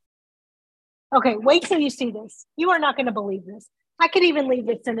soup. Okay, wait till you see this. You are not going to believe this. I could even leave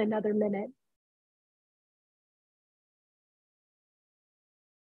this in another minute.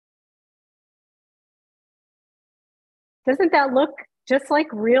 Doesn't that look just like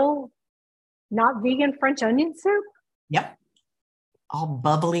real, not vegan French onion soup? Yep. All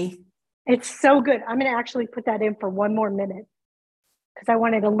bubbly. It's so good. I'm going to actually put that in for one more minute because I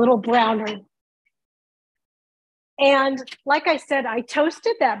want it a little browner. And like I said, I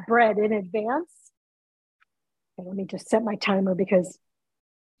toasted that bread in advance. Okay, let me just set my timer because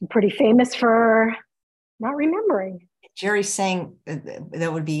I'm pretty famous for not remembering. Jerry's saying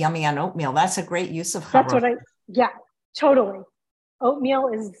that would be yummy on oatmeal. That's a great use of That's what yeah, totally. Oatmeal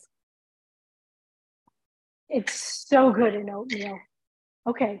it's so good in oatmeal.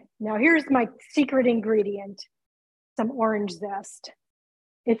 Okay, now here's my secret ingredient, some orange zest.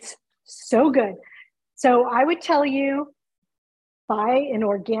 It's so good. So I would tell you, buy an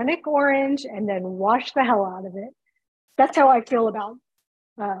organic orange and then wash the hell out of it. That's how I feel about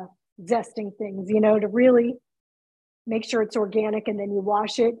zesting things, to really make sure it's organic and then you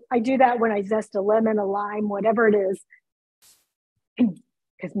wash it. I do that when I zest a lemon, a lime, whatever it is.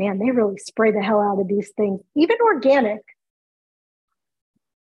 Because, man, they really spray the hell out of these things, even organic.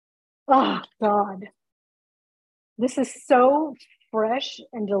 Oh, God. This is so fresh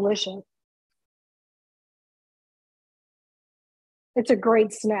and delicious. It's a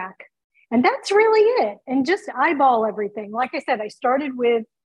great snack. And that's really it. And just eyeball everything. Like I said, I started with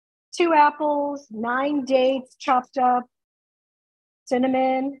 2 apples, 9 dates chopped up,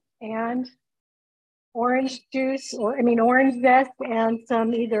 cinnamon, and orange zest, and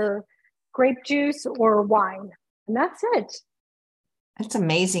some either grape juice or wine. And that's it. That's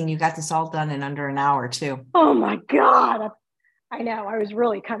amazing. You got this all done in under an hour too. Oh my God. I know. I was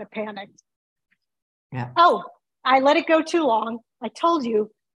really kind of panicked. Yeah. Oh, I let it go too long. I told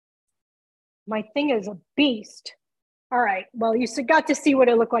you my thing is a beast. All right. Well, you got to see what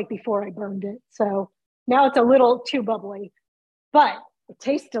it looked like before I burned it. So now it's a little too bubbly, but it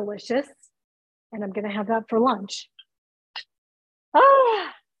tastes delicious. And I'm going to have that for lunch. Ah,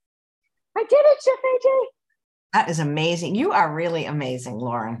 I did it, Chef AJ. That is amazing. You are really amazing,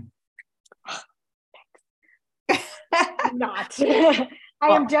 Lauren. Not.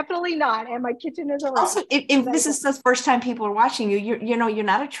 I am definitely not. And my kitchen is a wreck. Also, if this is the first time people are watching you, you're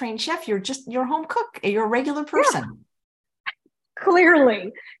not a trained chef. You're a home cook. You're a regular person. Yeah.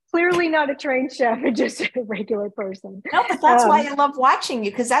 Clearly not a trained chef, just a regular person. No, but that's why I love watching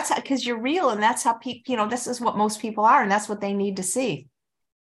you, because you're real, and that's how people, this is what most people are, and that's what they need to see.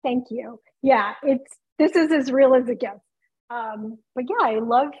 Thank you. Yeah, this is as real as it gets. But yeah, I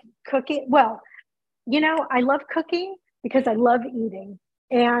love cooking. Well, I love cooking because I love eating.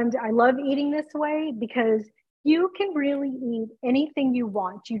 And I love eating this way because you can really eat anything you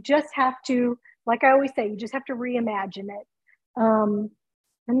want. You just have to, like I always say, you just have to reimagine it.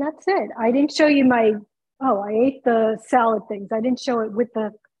 And that's it. I didn't show you I ate the salad things. I didn't show it with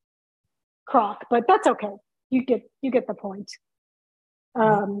the crock, but that's okay. You get the point.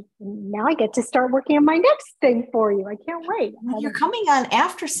 Now I get to start working on my next thing for you. I can't wait. You're coming on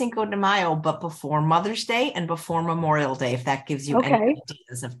after Cinco de Mayo, but before Mother's Day and before Memorial Day, if that gives you any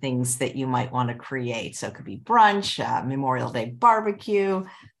ideas of things that you might want to create. So it could be brunch, Memorial Day barbecue,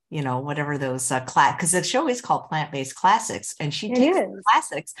 whatever those because the show is called Plant-Based Classics, and she takes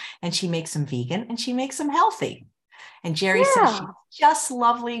classics and she makes them vegan and she makes them healthy. And Jerry says she's just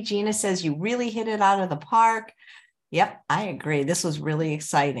lovely. Gina says you really hit it out of the park. Yep, I agree. This was really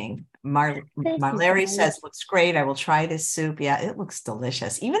exciting. Marlary says, looks great. I will try this soup. Yeah, it looks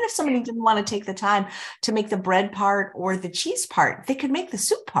delicious. Even if somebody didn't want to take the time to make the bread part or the cheese part, they could make the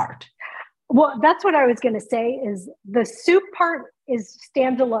soup part. Well, that's what I was going to say is the soup part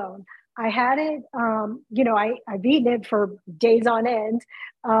stands alone. I had it, I've eaten it for days on end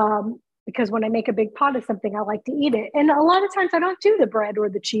because when I make a big pot of something, I like to eat it. And a lot of times I don't do the bread or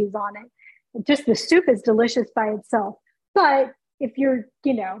the cheese on it. Just the soup is delicious by itself. But if you're,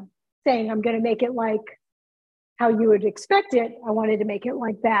 saying I'm going to make it like how you would expect it, I wanted to make it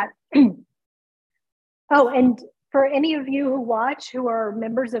like that. Oh, and for any of you who are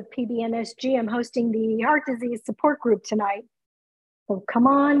members of PBNSG, I'm hosting the heart disease support group tonight. So come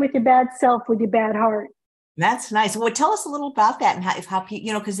on with your bad self, with your bad heart. That's nice. Well, tell us a little about that and how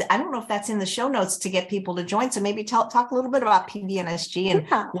because I don't know if that's in the show notes to get people to join. So maybe talk a little bit about PBNSG and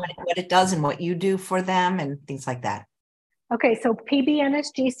what it does and what you do for them and things like that. Okay, so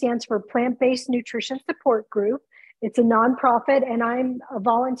PBNSG stands for Plant-Based Nutrition Support Group. It's a nonprofit, and I'm a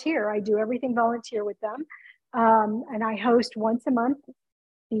volunteer. I do everything volunteer with them. And I host once a month,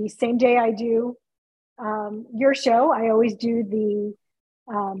 the same day I do your show. I always do the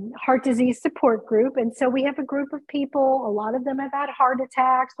heart disease support group. And so we have a group of people, a lot of them have had heart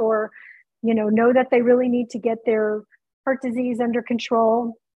attacks or, know that they really need to get their heart disease under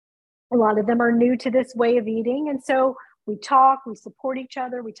control. A lot of them are new to this way of eating. And so we talk, we support each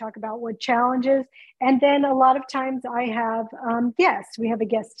other, we talk about what challenges. And then a lot of times I have guests. We have a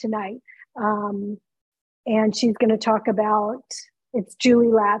guest tonight. And she's going to talk about, it's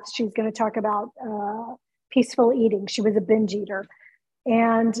Julie Latz. She's going to talk about peaceful eating. She was a binge eater.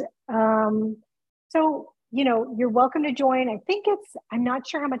 And so, you're welcome to join. I think I'm not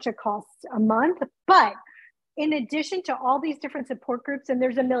sure how much it costs a month, but in addition to all these different support groups, and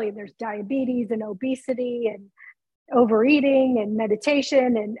there's a million, there's diabetes and obesity and overeating and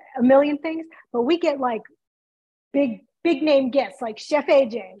meditation and a million things, but we get like big big name guests like Chef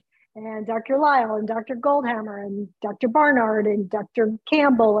AJ and Dr. Lyle and Dr. Goldhammer and Dr. Barnard and Dr.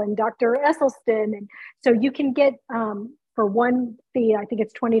 Campbell and Dr. Esselstyn. And so you can get, for one fee, I think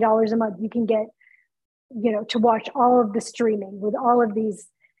it's $20 a month, you can get, to watch all of the streaming with all of these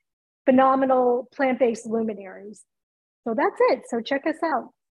phenomenal plant-based luminaries. So that's it. So check us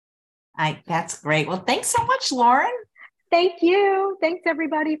out. That's great. Well, thanks so much, Lauren. Thank you. Thanks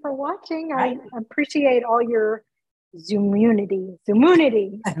everybody for watching. Right. I appreciate all your Zoomunity.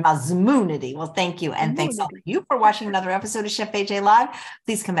 Well, thank you. And thanks all of you for watching another episode of Chef AJ Live.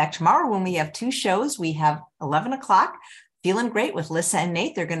 Please come back tomorrow when we have 2 shows. We have 11 o'clock, Feeling Great with Lissa and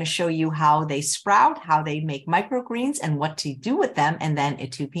Nate. They're going to show you how they sprout, how they make microgreens, and what to do with them. And then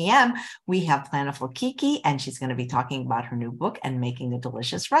at 2 p.m., we have Planiful Kiki, and she's going to be talking about her new book and making a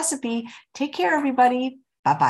delicious recipe. Take care, everybody.